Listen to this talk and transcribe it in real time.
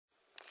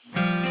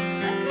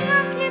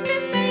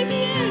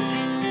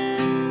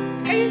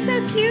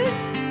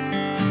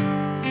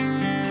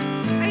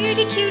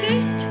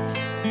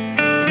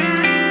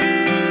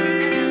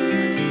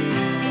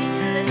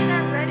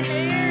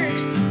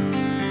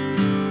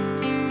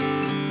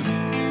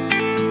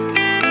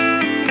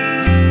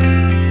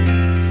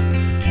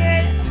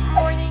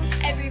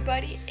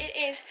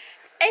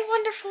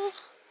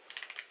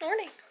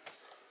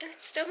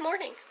still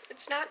morning.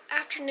 It's not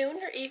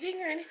afternoon or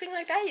evening or anything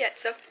like that yet,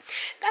 so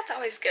that's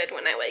always good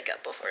when I wake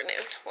up before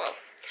noon. Well,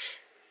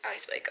 I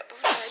always wake up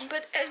before then,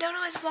 but I don't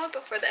always vlog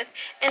before then.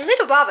 And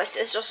little Babas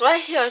is just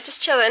right here,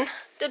 just chilling.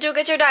 Did you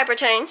get your diaper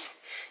changed?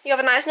 You have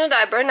a nice new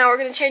diaper. Now we're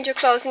going to change your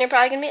clothes, and you're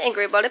probably going to be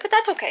angry about it, but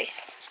that's okay.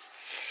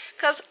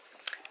 Because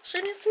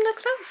she needs some new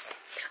clothes.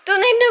 Do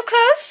you need new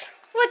clothes?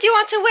 What do you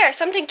want to wear?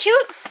 Something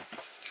cute?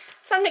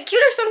 Something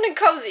cute or something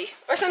cozy?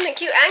 Or something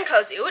cute and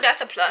cozy? Ooh,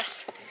 that's a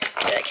plus.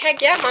 Like, heck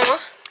yeah,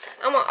 mama.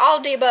 I want all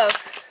the above.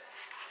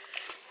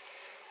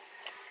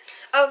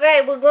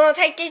 Okay, we're going to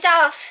take these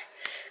off.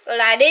 Go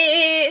like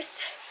this.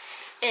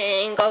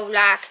 And go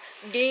like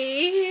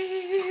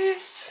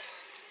this.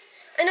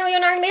 I know you're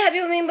not going to be happy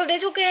with me, but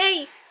it's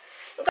okay.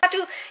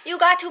 You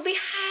got to be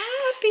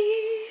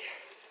happy.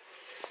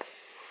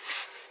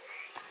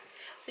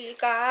 We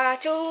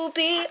got to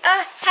be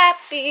a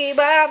happy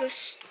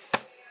Babas.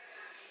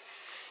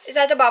 Is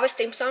that the Babas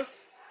theme song?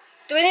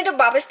 Do we need a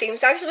Babas theme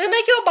song? Should we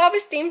make you a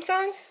Babas theme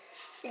song?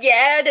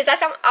 Yeah, does that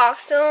sound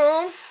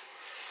awesome?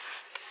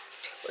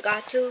 We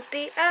got to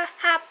be a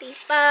happy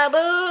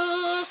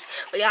Babas.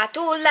 We got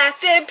to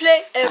laugh and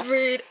play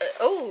every day.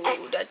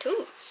 Oh, the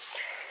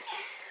toots.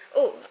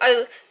 Oh,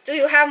 do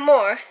you have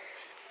more?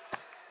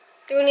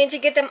 Do we need to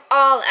get them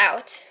all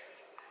out?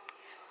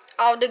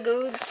 All the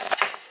goods?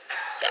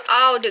 So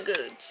all the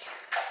goods.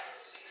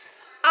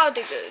 All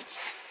the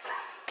goods.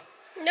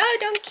 No,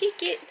 don't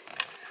kick it.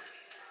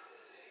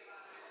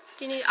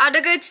 Do you need all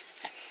the goods?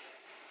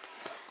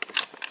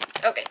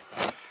 Okay.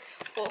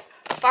 We'll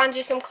find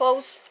you some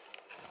clothes.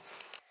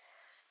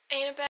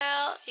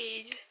 Annabelle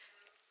is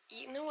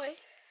eating away.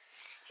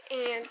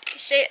 And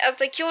she is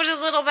the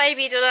cutest little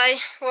baby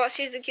today. Well,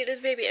 she's the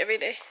cutest baby every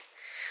day.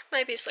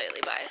 Might be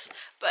slightly biased,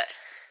 but...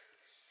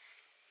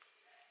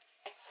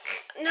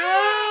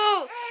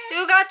 No!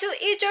 You got to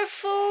eat your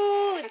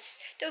foods.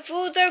 The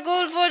foods are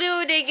good for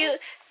you. They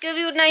give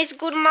you nice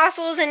good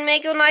muscles and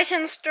make you nice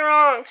and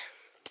strong.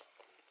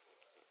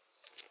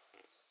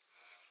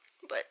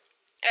 But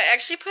I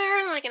actually put her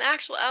in like an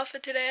actual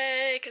outfit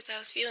today because I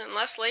was feeling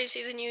less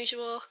lazy than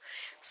usual.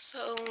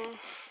 So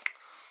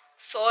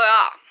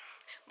yeah.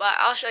 But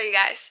I'll show you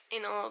guys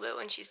in a little bit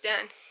when she's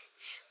done.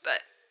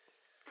 But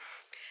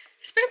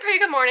it's been a pretty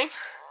good morning.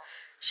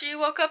 She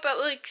woke up at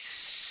like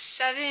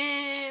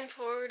 7:45,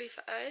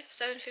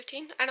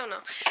 7:15. I don't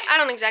know. I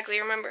don't exactly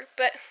remember.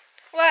 But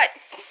what?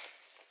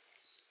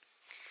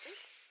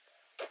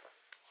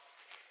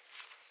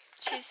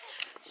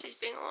 She's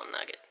being a little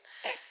nugget.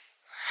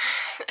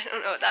 I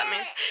don't know what that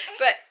means.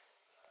 But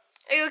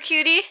are you a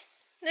cutie?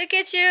 Look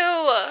at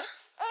you.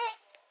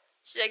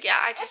 She's like, yeah,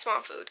 I just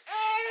want food.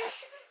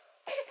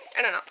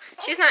 I don't know.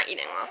 She's not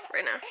eating well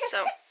right now,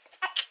 so.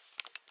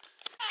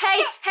 Hey,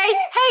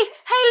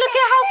 look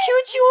at how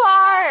cute you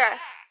are.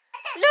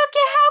 Look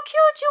at how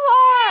cute you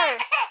are.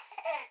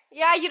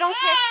 Yeah, you don't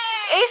care.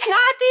 It's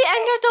not the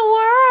end of the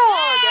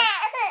world.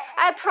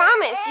 I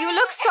promise. You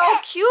look so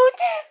cute.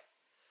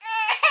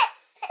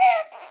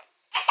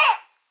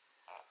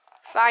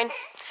 Fine.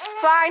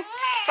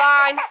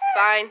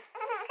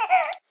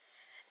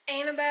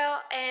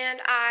 Annabelle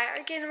and I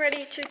are getting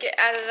ready to get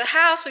out of the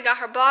house. We got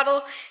her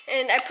bottle,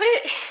 and I put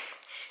it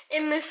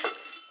in this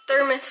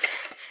thermos.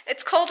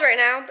 It's cold right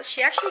now, but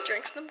she actually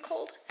drinks them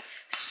cold.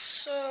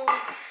 So,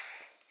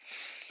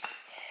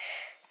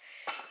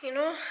 you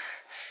know,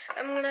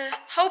 I'm gonna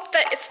hope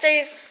that it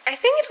stays. I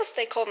think it'll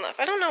stay cold enough.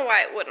 I don't know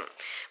why it wouldn't.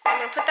 I'm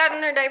gonna put that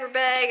in her diaper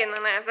bag, and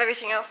then I have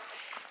everything else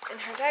in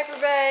her diaper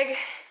bag.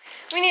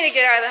 We need to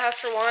get out of the house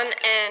for one,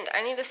 and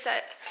I need to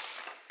set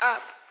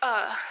up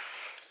a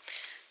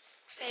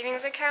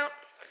savings account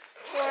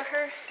for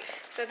her,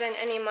 so then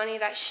any money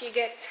that she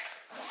gets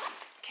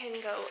can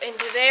go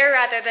into there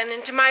rather than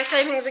into my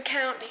savings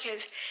account,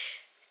 because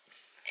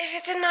if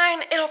it's in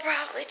mine, it'll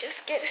probably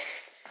just get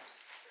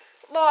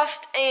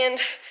lost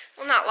and,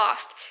 well, not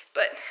lost,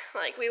 but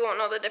like we won't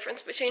know the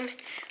difference between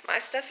my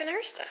stuff and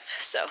her stuff.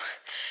 So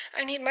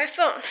I need my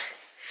phone.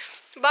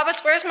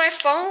 Babas, where's my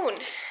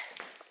phone?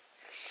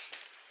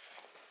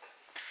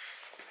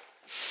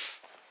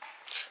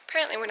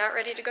 Apparently we're not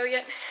ready to go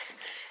yet.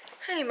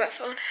 I need my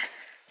phone.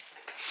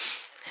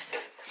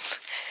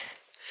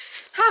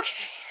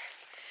 Okay.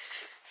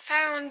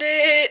 Found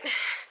it.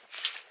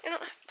 I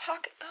don't have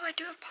pockets. Oh, I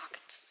do have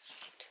pockets.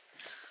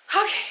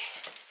 Okay.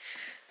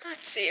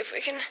 Let's see if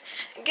we can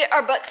get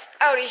our butts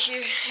out of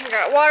here. We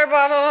got a water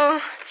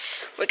bottle.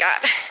 We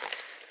got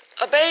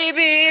a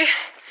baby.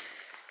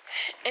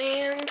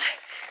 And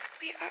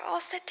we are all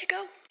set to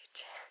go.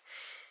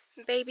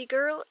 Baby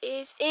girl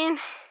is in.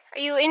 Are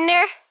you in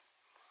there?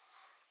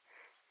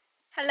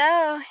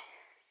 Hello.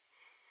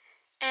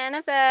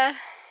 Annabelle.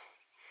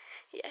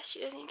 Yeah,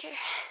 she doesn't even care.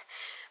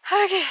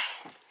 Okay.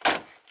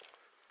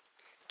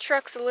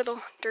 Truck's a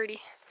little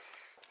dirty.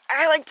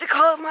 I like to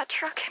call it my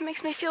truck. It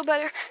makes me feel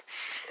better.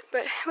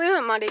 But we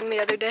went mudding the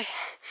other day,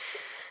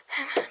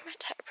 and my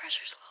tire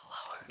pressure's a little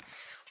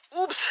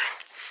lower. Oops.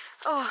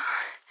 Oh.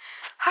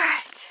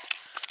 Alright.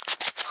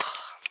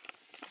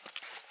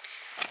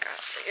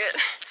 Got to get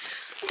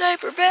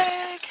diaper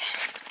bag.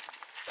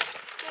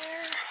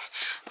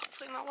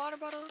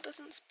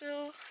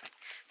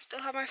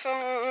 Still have my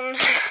phone.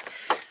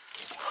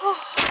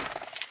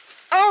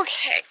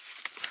 Okay.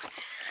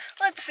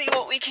 Let's see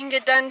what we can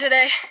get done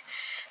today.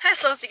 I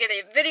still have to get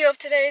a video up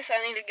today, so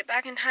I need to get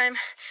back in time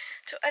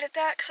to edit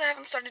that because I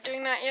haven't started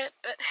doing that yet,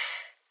 but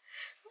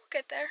we'll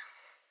get there.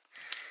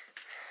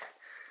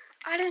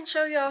 I didn't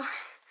show y'all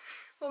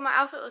what my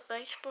outfit looked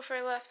like before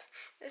I left.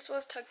 This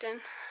was tucked in.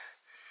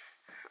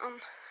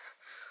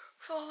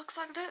 So it looks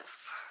like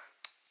this.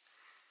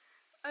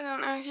 I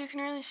don't know if you can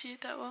really see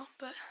it that well,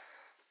 but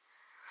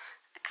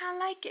I kind of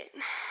like it.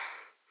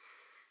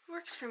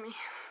 Works for me.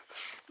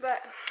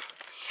 But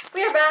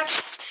we are back.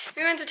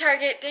 We went to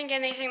Target, didn't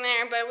get anything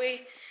there, but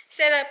we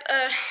set up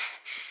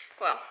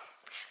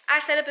I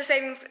set up a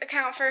savings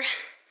account for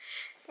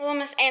little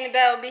Miss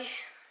Annabelle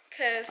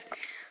because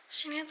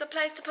she needs a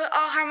place to put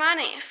all her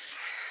monies.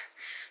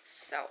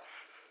 So,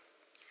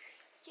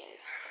 yeah.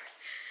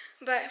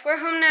 But we're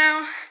home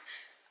now.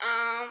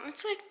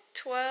 It's like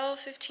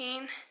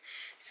 12:15,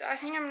 so I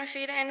think I'm gonna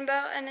feed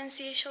Annabelle and then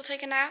see if she'll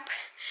take a nap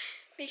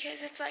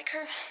because it's like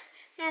her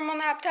normal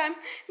nap time.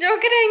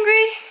 Don't get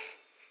angry.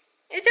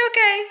 It's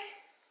okay.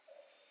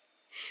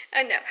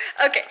 I know.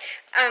 Okay.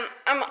 I'm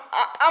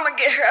gonna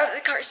get her out of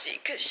the car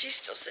seat because she's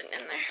still sitting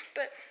in there.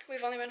 But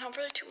we've only been home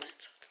for like 2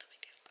 minutes, so it's no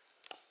big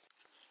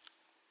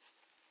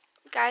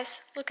deal.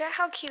 Guys, look at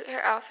how cute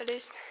her outfit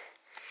is.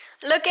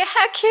 Look at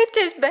how cute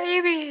this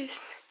baby is.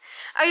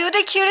 Are you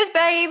the cutest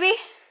baby?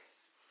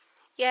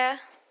 Yeah.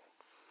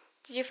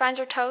 Did you find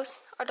your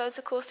toes? Are those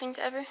the coolest things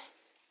ever? Do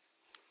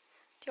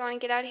you want to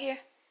get out of here?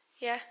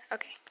 Yeah?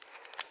 Okay.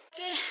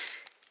 Okay.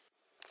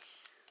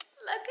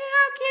 Look at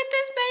how cute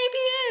this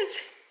baby is.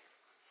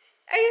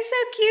 Are you so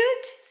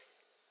cute?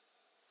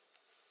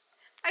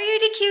 Are you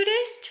the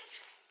cutest?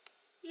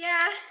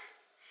 Yeah.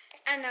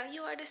 I know,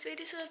 you are the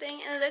sweetest little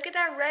thing. And look at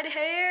that red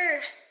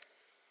hair.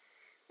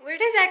 Where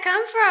did that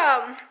come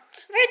from?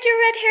 Where'd your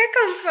red hair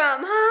come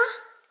from, huh?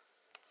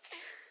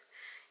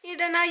 You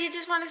don't know, you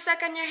just want to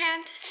suck on your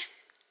hand?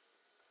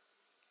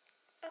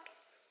 Okay.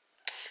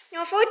 You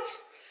want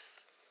foods?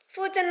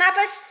 Foods and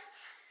nappers?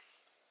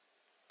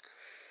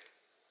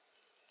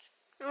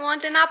 You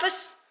want the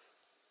nappers?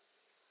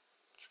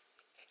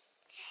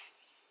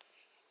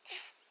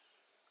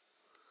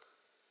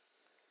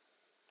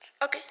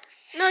 Okay.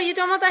 No, you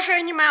don't want that hair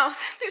in your mouth.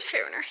 There's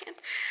hair in her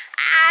hand.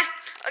 Ah,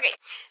 okay.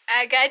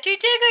 I got to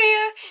tickle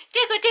you.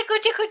 Tickle, tickle,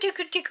 tickle,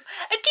 tickle, tickle.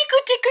 A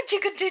tickle, tickle,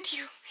 tickle,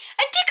 tickle.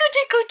 A tickle,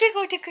 tickle,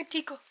 tickle, tickle,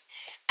 tickle.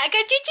 I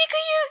got to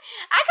tickle you.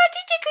 I got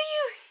to tickle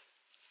you.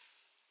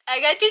 I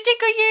got to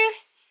tickle you.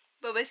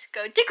 Bubba's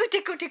go tickle,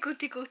 tickle, tickle,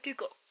 tickle,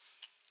 tickle.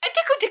 A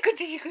tickle, tickle,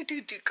 tickle,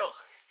 tickle, tickle.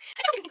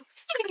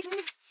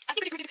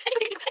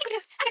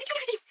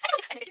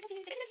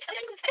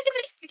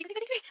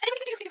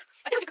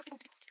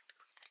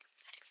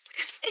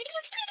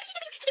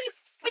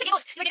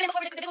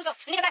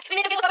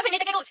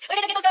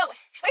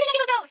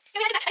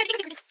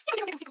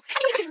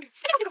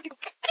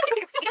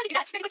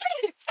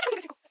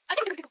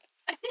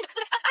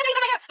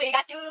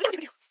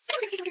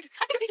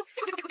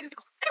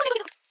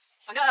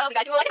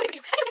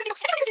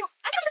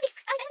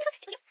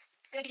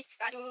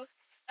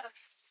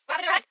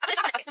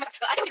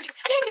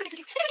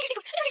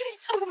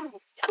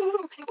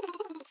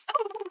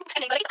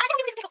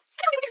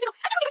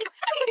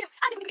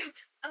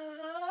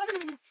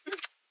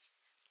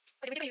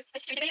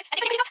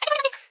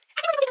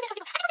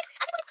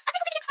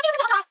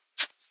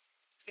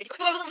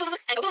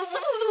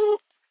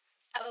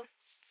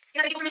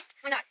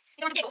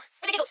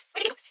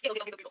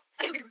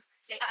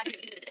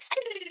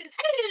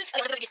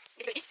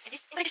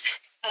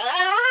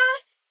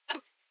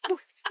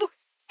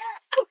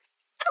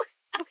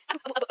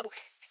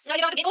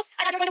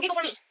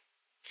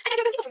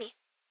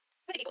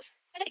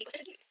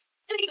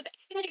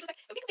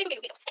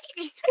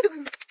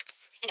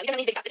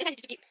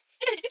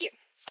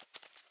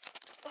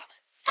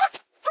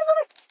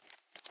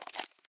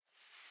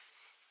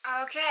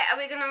 Okay, are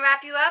we gonna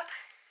wrap you up?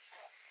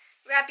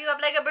 Wrap you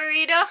up like a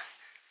burrito?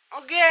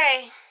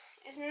 Okay,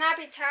 it's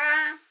nappy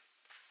time.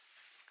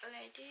 Go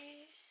like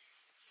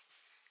this,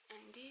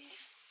 and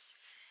this,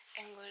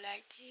 and go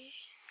like this.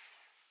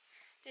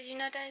 Did you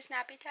know that it's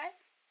nappy time?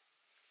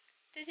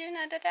 Did you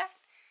know that?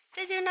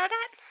 Did you know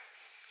that?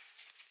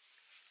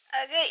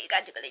 Okay, you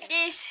got to go like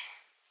this.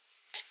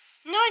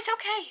 No, it's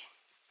okay.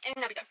 It's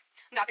nappy time.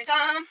 Nappy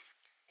time.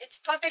 It's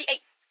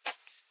 12:38.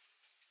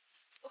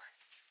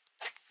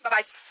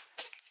 Bye-bye.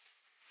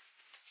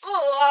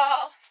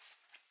 Oh,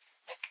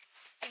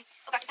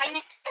 got to tighten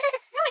it.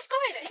 No, it's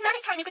good. It's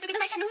nappy time. You got to get a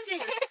nice snoozing.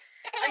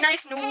 A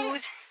nice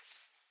snooze.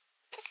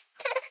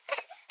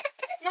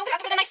 No, you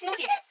have to get a nice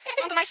snoozy. You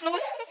want a nice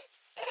snooze?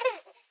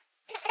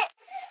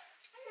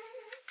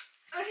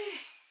 Okay.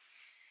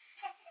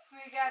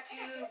 We got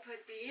to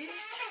put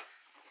these.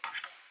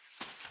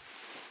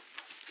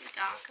 The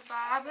dark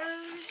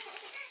barbers.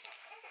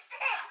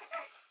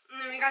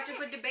 And then we got to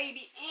put the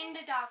baby in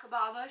the dark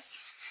barbers.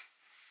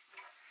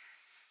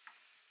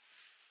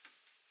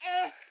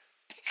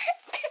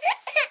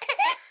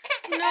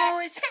 No,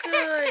 it's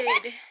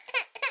good.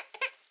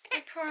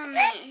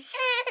 promise.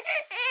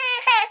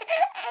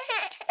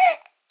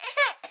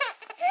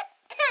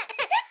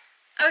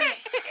 Okay.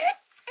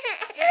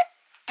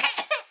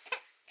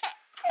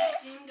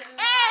 Ding dong.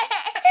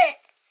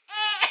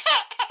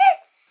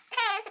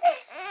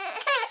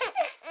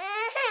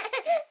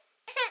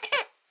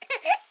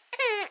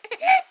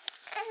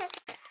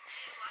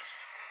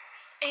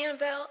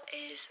 Annabelle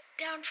is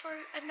down for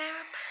a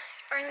nap.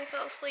 Finally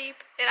fell asleep.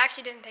 It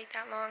actually didn't take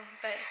that long,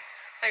 but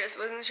I just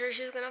wasn't sure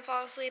she was gonna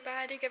fall asleep.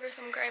 I had to give her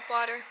some gripe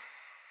water.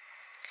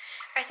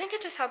 I think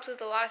it just helps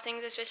with a lot of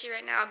things, especially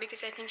right now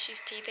because I think she's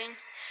teething,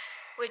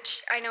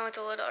 which I know it's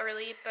a little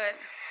early, but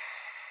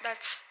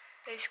that's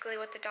basically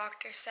what the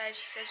doctor said.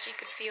 She said she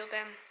could feel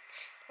them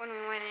when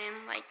we went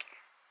in, like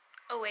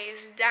a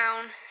ways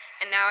down,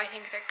 and now I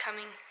think they're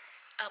coming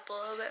up a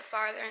little bit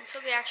farther, and so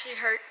they actually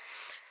hurt.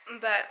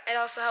 But it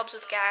also helps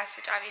with gas,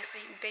 which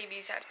obviously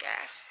babies have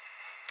gas,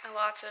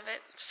 lots of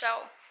it.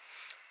 So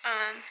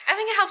I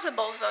think it helps with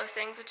both those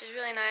things, which is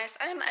really nice.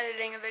 I'm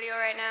editing a video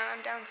right now.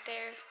 I'm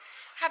downstairs.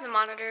 I have the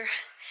monitor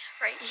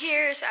right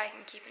here so I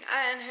can keep an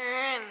eye on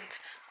her and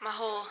my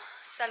whole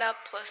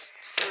setup plus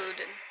food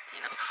and,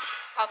 you know,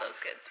 all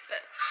those goods.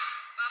 But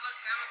Baba's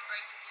grandma's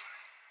breaking things.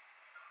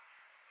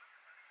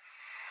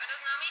 Are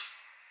those Nami?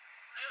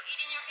 Are you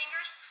eating your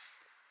fingers?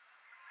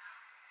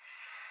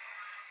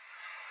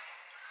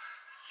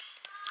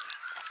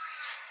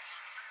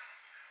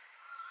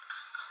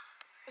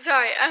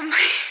 Sorry, I'm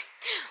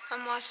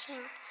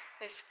watching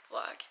this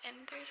vlog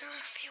and there's a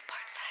few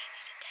parts that I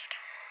need to take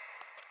out.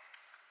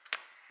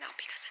 Not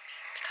because of me,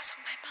 because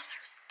of my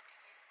mother.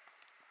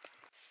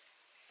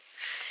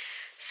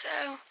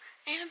 So,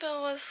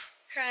 Annabelle was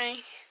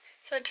crying,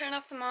 so I turned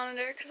off the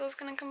monitor because I was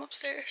going to come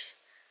upstairs.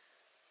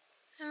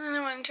 And then I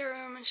went into her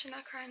room and she's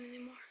not crying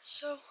anymore,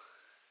 so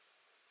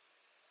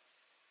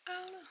I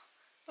don't know.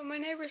 But my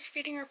neighbor's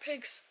feeding her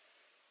pigs.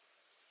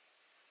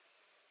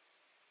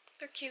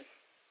 They're cute.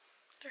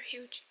 They're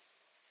huge.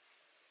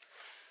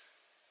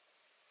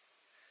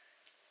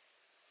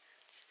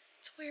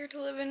 It's weird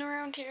living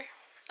around here.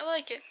 I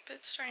like it, but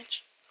it's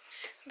strange.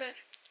 But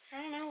I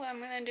don't know what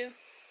I'm gonna do.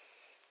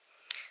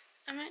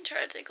 I might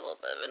try to take a little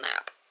bit of a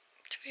nap,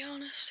 to be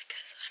honest,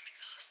 because I'm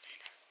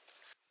exhausted.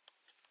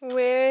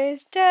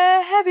 Where's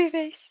the happy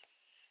face?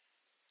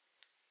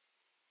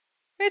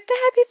 Where's the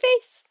happy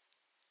face?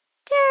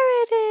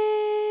 There it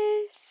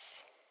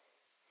is.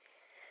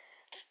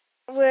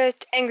 Where's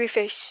the angry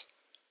face?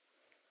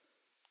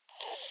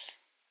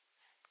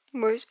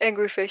 Where's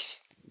angry face?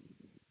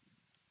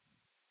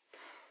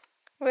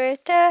 Where's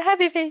the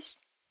happy face?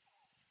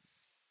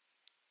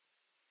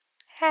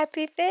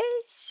 Happy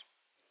face?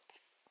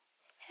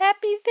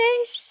 Happy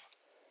face?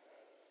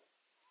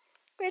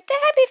 Where's the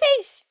happy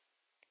face?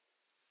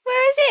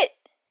 Where is it?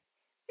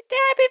 Where's the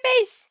happy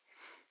face?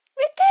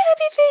 Where's the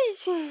happy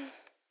face?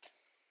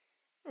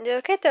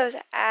 Look at those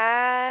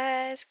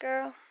eyes,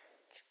 girl.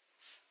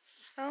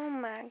 Oh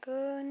my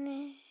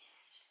goodness.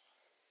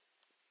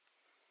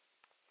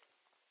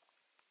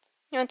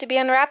 You want to be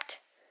unwrapped?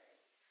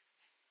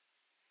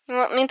 You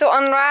want me to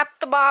unwrap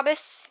the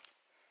bobbies?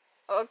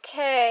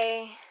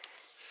 Okay.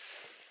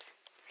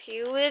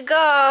 Here we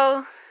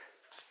go.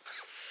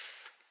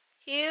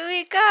 Here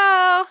we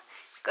go.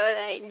 Go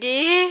like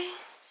this.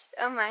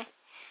 Oh my.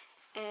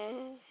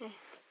 Go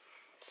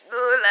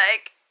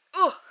like.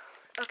 Oh.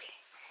 Okay.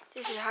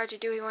 This is hard to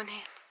do with one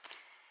hand.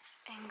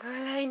 And go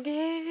like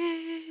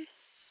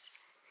this.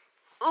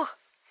 Oh.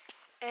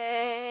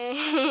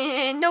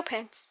 And no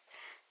pants.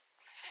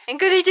 And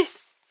go like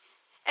this.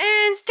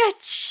 And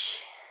stretch.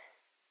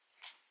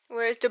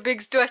 Where's the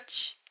big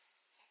stretch?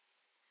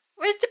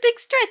 Where's the big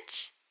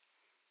stretch?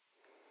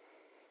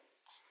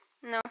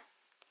 No.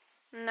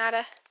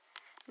 Nada.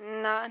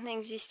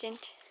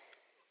 Non-existent.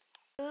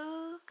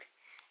 Look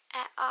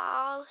at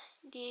all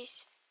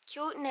this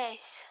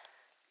cuteness.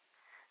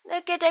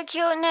 Look at the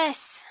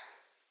cuteness.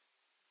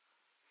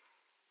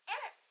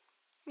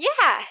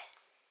 Yeah.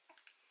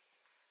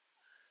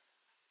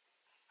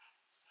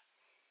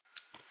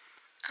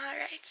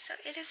 Alright, so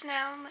it is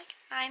now like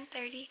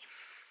 9:30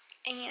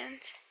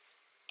 and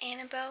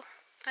Annabelle,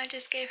 I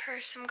just gave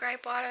her some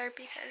gripe water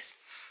because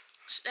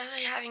she's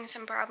definitely having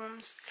some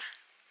problems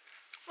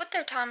with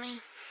their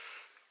tummy.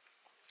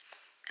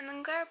 And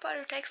then gripe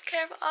water takes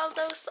care of all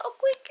those so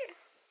quick.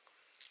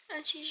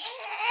 And she's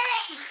just...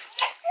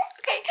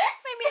 Okay,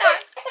 maybe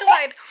not. It's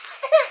fine.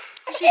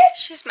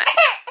 She's mad.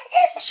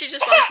 She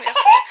just wants me to...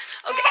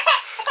 Okay.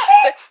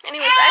 But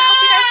anyways, I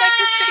hope you guys like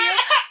this video.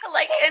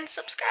 Like and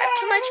subscribe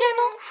to my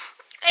channel.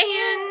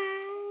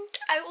 And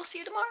I will see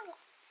you tomorrow.